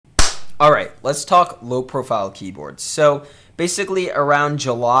All right, let's talk low-profile keyboards. So basically around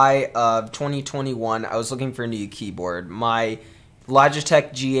July of 2021, I was looking for a new keyboard. My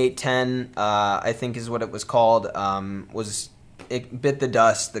Logitech G810, I think is what it was called, it bit the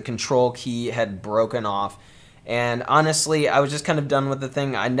dust. The control key had broken off. And honestly, I was just kind of done with the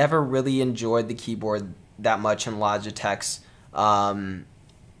thing. I never really enjoyed the keyboard that much in Logitech's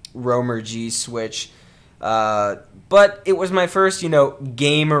Roamer G switch. But it was my first,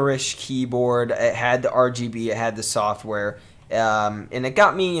 gamerish keyboard. It had the RGB, it had the software, and it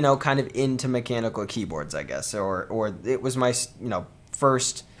got me, kind of into mechanical keyboards, I guess, or it was my,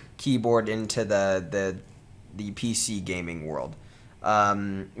 first keyboard into the PC gaming world.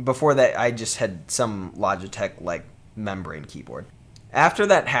 Before that, I just had some Logitech like membrane keyboard. After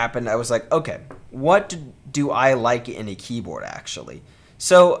that happened, I was like, okay, what do I like in a keyboard actually?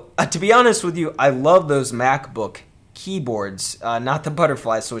 So, to be honest with you, I love those MacBook keyboards, not the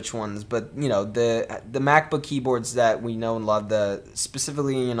butterfly switch ones, but, the MacBook keyboards that we know and love,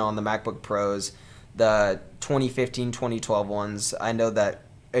 specifically, on the MacBook Pros, the 2015, 2012 ones. I know that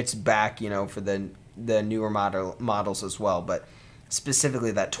it's back, for the newer models as well, but specifically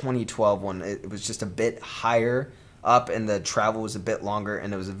that 2012 one, it was just a bit higher up and the travel was a bit longer,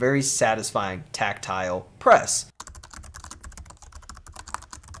 and it was a very satisfying tactile press.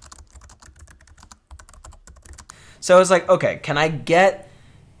 So I was like, okay, can I get,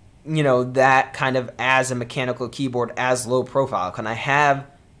 that kind of as a mechanical keyboard, as low profile? Can I have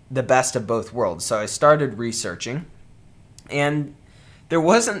the best of both worlds? So I started researching, and there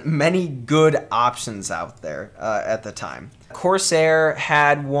wasn't many good options out there at the time. Corsair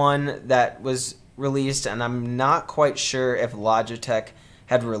had one that was released, and I'm not quite sure if Logitech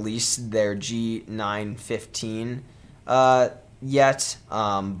had released their G915 yet,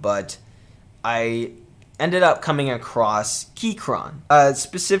 but I ended up coming across Keychron,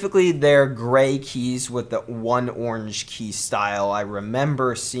 specifically their gray keys with the one orange key style. I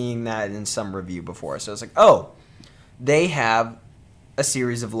remember seeing that in some review before, so I was like, oh, they have a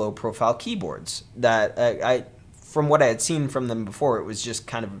series of low-profile keyboards that from what I had seen from them before, it was just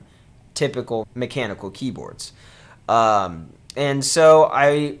kind of typical mechanical keyboards. And so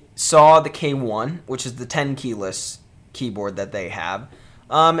I saw the K1, which is the 10 keyless keyboard that they have.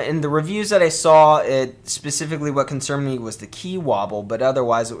 And the reviews that I saw, specifically what concerned me was the key wobble, but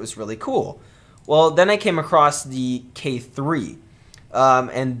otherwise it was really cool. Well, then I came across the K3,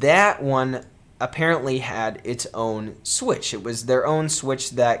 and that one apparently had its own switch. It was their own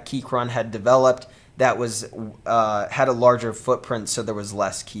switch that Keychron had developed that was had a larger footprint, so there was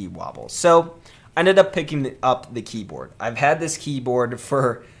less key wobble. So I ended up picking up the keyboard. I've had this keyboard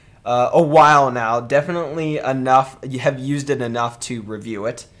for a while now, definitely enough. You have used it enough to review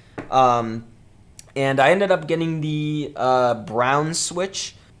it, and I ended up getting the brown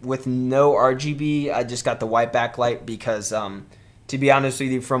switch with no RGB. I just got the white backlight because, to be honest with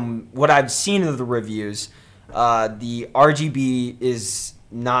you, from what I've seen of the reviews, the RGB is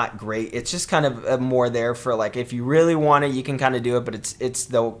not great. It's just kind of more there for, like, if you really want it, you can kind of do it, but it's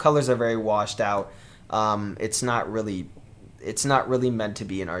the colors are very washed out. It's not really meant to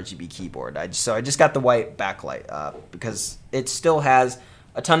be an RGB keyboard. So I just got the white backlight because it still has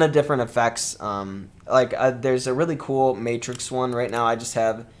a ton of different effects. There's a really cool Matrix one right now. I just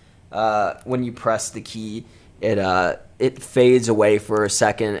have when you press the key, it fades away for a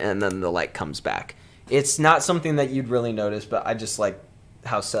second and then the light comes back. It's not something that you'd really notice, but I just like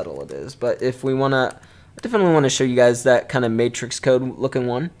how subtle it is. But if we I definitely want to show you guys that kind of Matrix code looking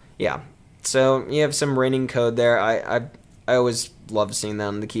one. Yeah. So you have some raining code there. I always love seeing that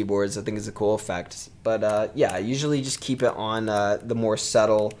on the keyboards. I think it's a cool effect. But yeah, I usually just keep it on the more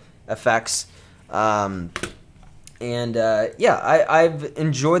subtle effects. Yeah, I've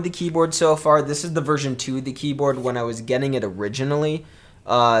enjoyed the keyboard so far. This is the version 2 of the keyboard. When I was getting it originally,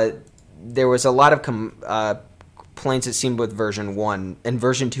 there was a lot of complaints, it seemed, with version 1, and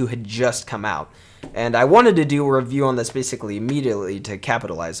version 2 had just come out. And I wanted to do a review on this basically immediately to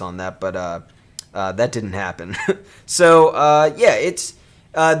capitalize on that, but that didn't happen. So, yeah, it's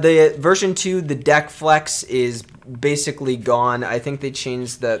the version 2, the deck flex is basically gone. I think they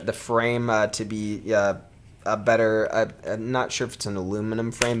changed the frame to be a better, I'm not sure if it's an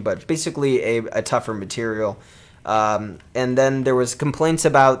aluminum frame, but basically a tougher material. And then there was complaints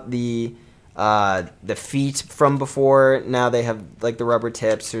about the feet from before. Now they have like the rubber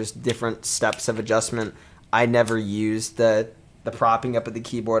tips. There's different steps of adjustment. I never used the propping up of the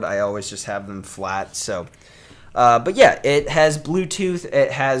keyboard. I always just have them flat. So, but yeah, it has Bluetooth.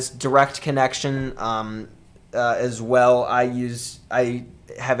 It has direct connection as well. I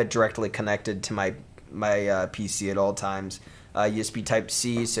have it directly connected to my PC at all times. USB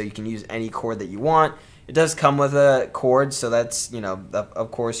Type-C, so you can use any cord that you want. It does come with a cord, so that's,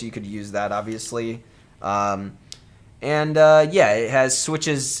 of course you could use that, obviously. Yeah, it has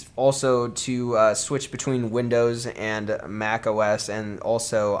switches also to switch between Windows and Mac OS, and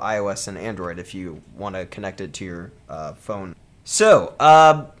also iOS and Android if you want to connect it to your phone. So,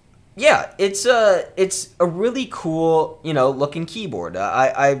 yeah, it's a really cool, looking keyboard.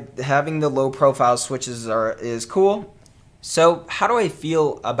 I having the low profile switches is cool. So, how do I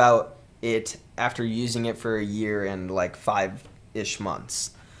feel about it after using it for a year and like 5-ish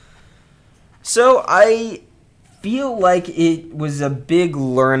months? So, I feel like it was a big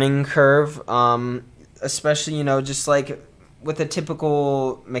learning curve, especially, just like with a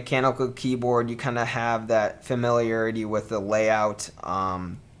typical mechanical keyboard, you kind of have that familiarity with the layout,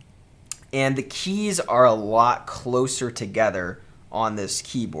 and the keys are a lot closer together on this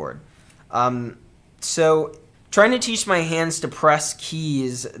keyboard. So trying to teach my hands to press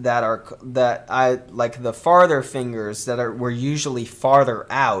keys that I like, the farther fingers that were usually farther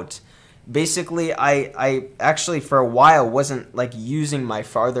out. Basically, I actually for a while wasn't like using my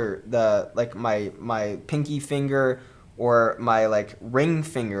my pinky finger or my like ring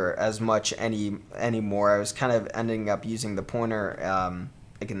finger as much anymore. I was kind of ending up using the pointer,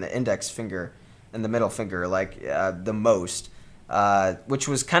 like in the index finger and the middle finger, like the most, which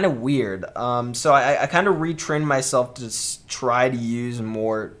was kind of weird. So I kind of retrained myself to try to use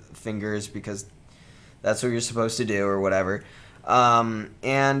more fingers because that's what you're supposed to do or whatever,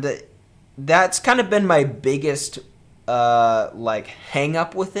 and that's kind of been my biggest like hang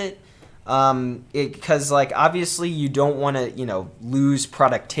up with it, because like obviously you don't want to lose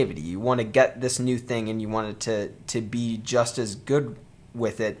productivity. You want to get this new thing and you want it to be just as good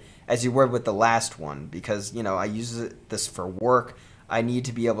with it as you were with the last one, because I use this for work. I need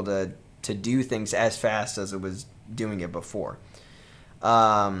to be able to do things as fast as it was doing it before.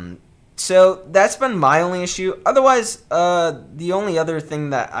 So that's been my only issue. Otherwise, the only other thing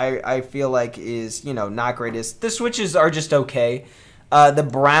that I feel like is, not great is the switches are just okay. The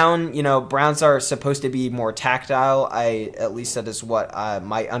browns are supposed to be more tactile. At least that is what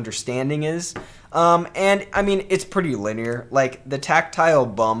my understanding is. And I mean, it's pretty linear. Like the tactile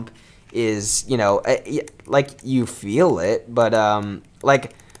bump is, like you feel it, but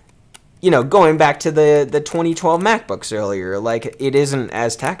like, going back to the 2012 MacBooks earlier, like it isn't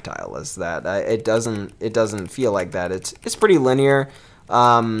as tactile as that. It doesn't feel like that. It's pretty linear.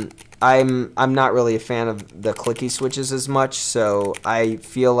 I'm not really a fan of the clicky switches as much, so I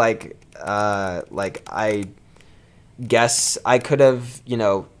feel like I guess I could have,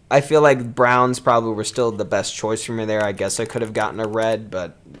 I feel like browns probably were still the best choice for me there. I guess I could have gotten a red,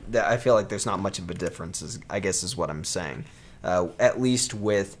 but I feel like there's not much of a difference, I guess is what I'm saying. At least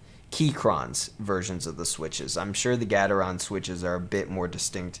with Keychron's versions of the switches. I'm sure the Gateron switches are a bit more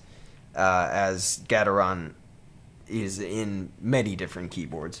distinct, as Gateron is in many different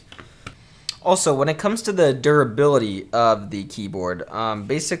keyboards. Also, when it comes to the durability of the keyboard,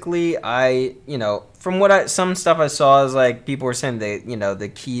 basically from some stuff I saw is like people were saying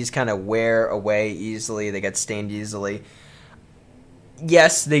the keys kind of wear away easily, they get stained easily.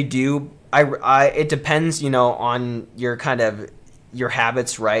 Yes, they do. It depends, on your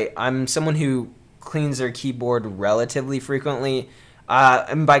habits, right? I'm someone who cleans their keyboard relatively frequently.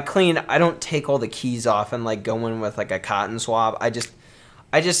 And by clean, I don't take all the keys off and like go in with like a cotton swab. I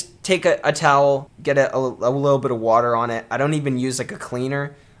just take a towel, get a little bit of water on it. I don't even use like a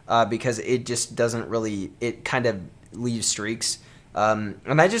cleaner, because it just doesn't really, it kind of leaves streaks. And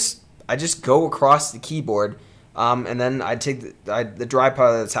I just go across the keyboard, and then I take the dry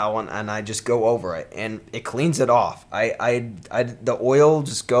part of the towel and I just go over it, and it cleans it off. The oil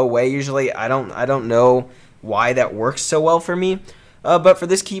just go away usually. I don't know why that works so well for me, but for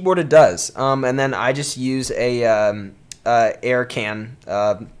this keyboard it does. And then I just use a air can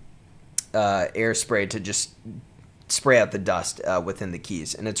air spray to just spray out the dust within the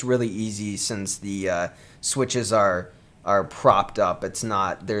keys, and it's really easy since the switches are propped up.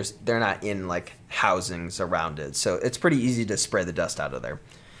 They're not in like housings around it, so it's pretty easy to spray the dust out of there.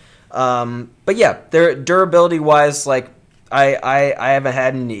 But yeah, durability wise, like I haven't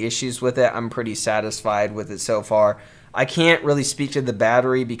had any issues with it. I'm pretty satisfied with it so far. I can't really speak to the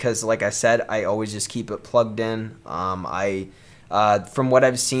battery because, like I said, I always just keep it plugged in. From what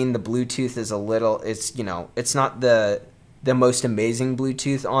I've seen, the Bluetooth is it's not the most amazing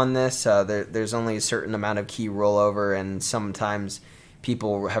Bluetooth on this. There's only a certain amount of key rollover, and sometimes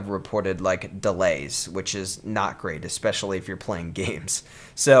people have reported like delays, which is not great, especially if you're playing games.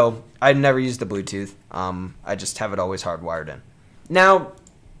 So I never use the Bluetooth. I just have it always hardwired in. Now,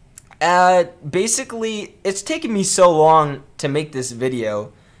 Basically, it's taken me so long to make this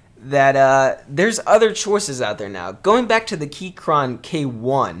video that there's other choices out there now. Going back to the Keychron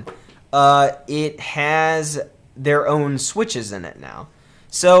K1, it has their own switches in it now.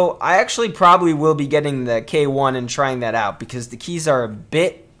 So I actually probably will be getting the K1 and trying that out because the keys are a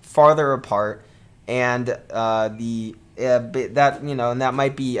bit farther apart, and that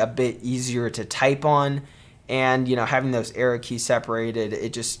might be a bit easier to type on, and having those arrow keys separated,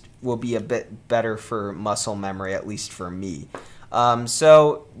 it just will be a bit better for muscle memory, at least for me.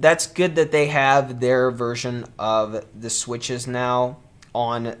 So that's good that they have their version of the switches now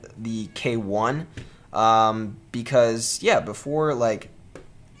on the K1, because yeah, before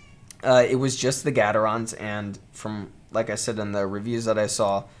it was just the Gaterons, and from, like I said in the reviews that I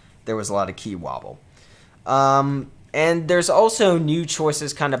saw, there was a lot of key wobble. And there's also new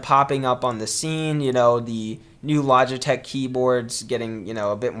choices kind of popping up on the scene. The new Logitech keyboards getting,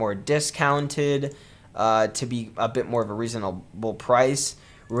 a bit more discounted to be a bit more of a reasonable price.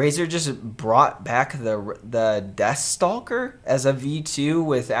 Razer just brought back the Deathstalker as a V2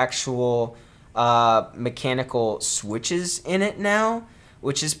 with actual mechanical switches in it now,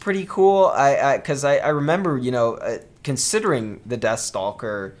 which is pretty cool. Because I remember, considering the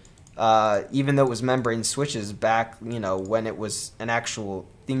Deathstalker, even though it was membrane switches back, when it was an actual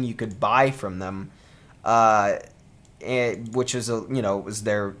thing you could buy from them, which is was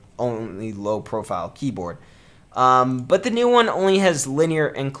their only low-profile keyboard. But the new one only has linear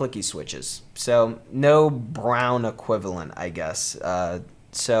and clicky switches, so no brown equivalent, I guess.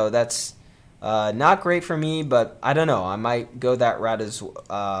 So that's not great for me, but I don't know. I might go that route as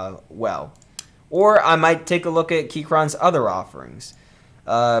well. Or I might take a look at Keychron's other offerings.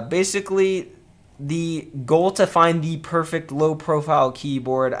 Basically, the goal to find the perfect low-profile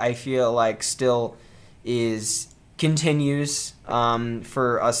keyboard, I feel like, still continues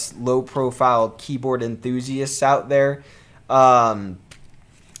for us low-profile keyboard enthusiasts out there.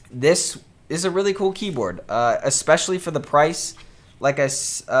 This is a really cool keyboard, especially for the price. Like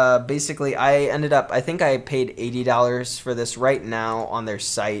basically, I think I paid $80 for this right now on their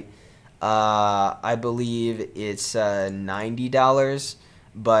site. I believe it's $90,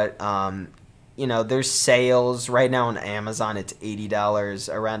 but there's sales right now on Amazon. It's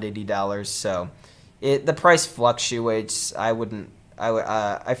 $80, around $80. So the price fluctuates. I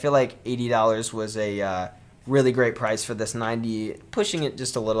feel like $80 was a really great price for this 90, pushing it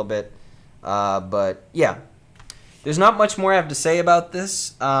just a little bit. But yeah. There's not much more I have to say about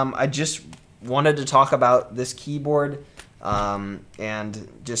this. I just wanted to talk about this keyboard and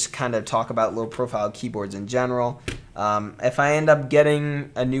just kind of talk about low-profile keyboards in general. If I end up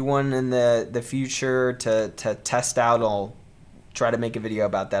getting a new one in the future to test out, I'll try to make a video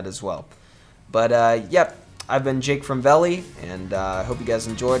about that as well. But yep, I've been Jake from Veli, and I hope you guys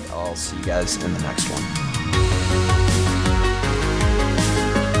enjoyed. I'll see you guys in the next one.